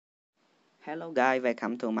Hello guys,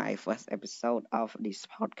 welcome to my first episode of this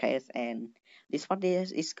podcast and this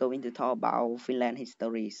podcast is going to talk about Finland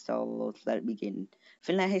history. So let's begin.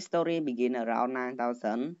 Finland history began around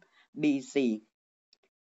 9000 BC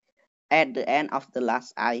at the end of the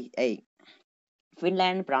last ice age.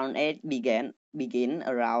 Finland Bronze Age begin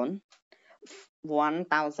around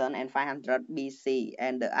 1500 BC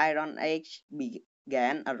and the Iron Age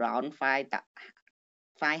began around 500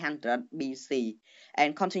 BC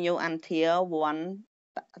and continue until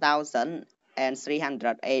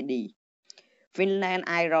 1300 AD. Finland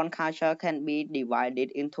iron culture can be divided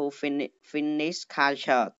into Finnish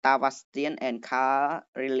culture, Tavastien and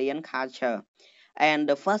Karelian culture. And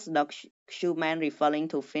the first document referring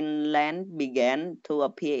to Finland began to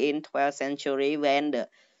appear in 12th century when the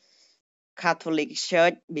Catholic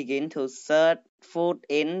Church began to set foot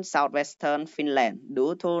in southwestern Finland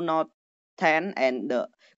due to northern and the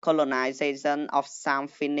colonization of some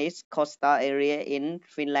Finnish coastal area in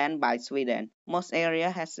Finland by Sweden. Most area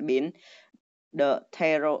has been the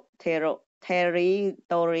territory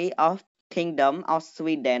of Kingdom of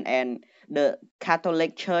Sweden and the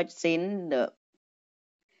Catholic Church since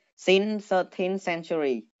 13th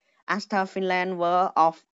century. After Finland War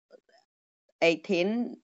of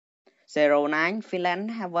 1809,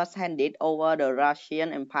 Finland was handed over the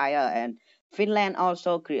Russian Empire and Finland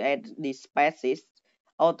also created the species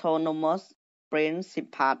autonomous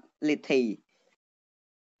principality.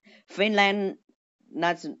 Finland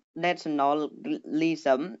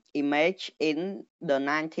nationalism emerged in the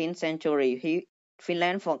 19th century.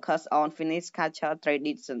 Finland focused on Finnish culture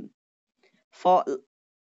tradition,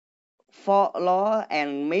 folklore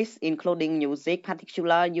and myths, including music,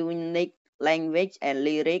 particular unique language and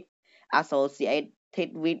lyric associated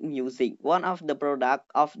with music. One of the products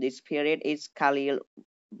of this period is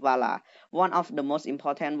Kalevala. One of the most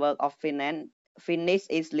important works of Finnish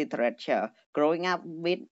is literature. Growing up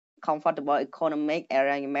with comfortable economic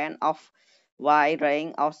arrangement of wide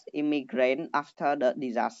range of immigrants after the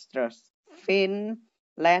disasters.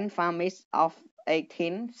 Finland famines of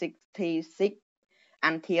 1866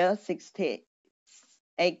 until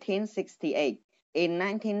 1868. In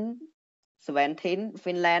 1917,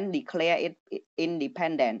 Finland declared it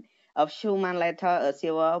independent. A few months later, a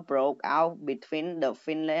civil war broke out between the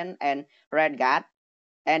Finland and Red Guard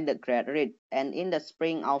and the Great Ridge. And in the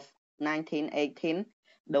spring of 1918,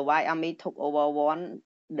 the White Army took over once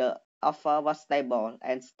the offer was stable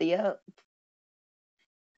and still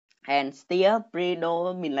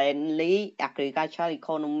predominantly agricultural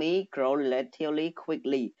economy grow relatively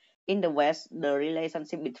quickly. In the West, the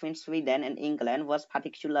relationship between Sweden and England was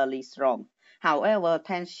particularly strong. However,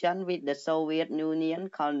 tension with the Soviet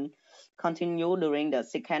Union continued during the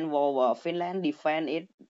Second World War. Finland defended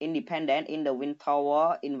its independence in the Winter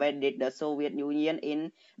War, invaded the Soviet Union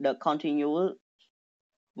in the continued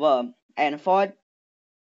war, and fought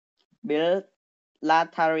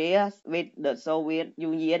bilaterally with the Soviet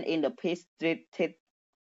Union in the peace treaty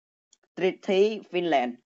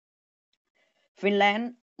Finland,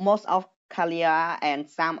 most of Kalia and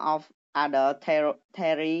some of other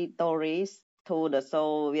territories to the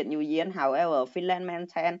Soviet Union. However, Finland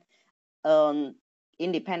maintained an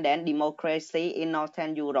independent democracy in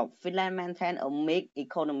Northern Europe. Finland maintained a mixed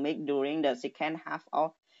economy during the second half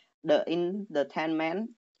of the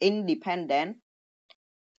independent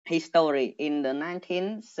history. In the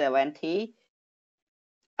 1970s,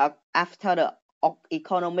 after the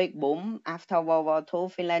economic boom after World War II,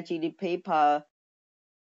 Finland GDP per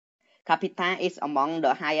capita is among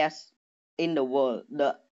the highest in the world.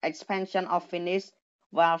 The expansion of Finnish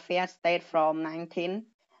welfare state from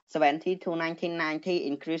 1970 to 1990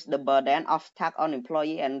 increased the burden of tax on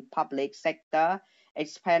employee and public sector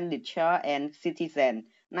expenditure and citizens.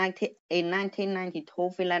 In 1992,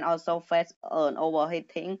 Finland also faced an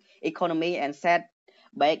overheating economy and set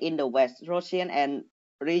back in the West, Russian and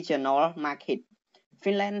regional market.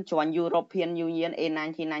 Finland joined European Union in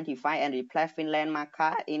 1995 and replaced Finland mark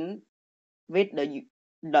with the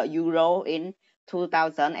euro in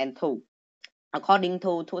 2002. According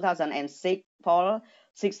to 2006 poll,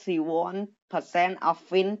 61% of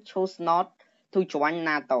Finns choose not to join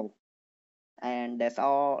NATO. And that's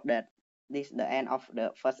all. This is the end of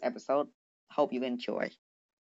the first episode. Hope you enjoy.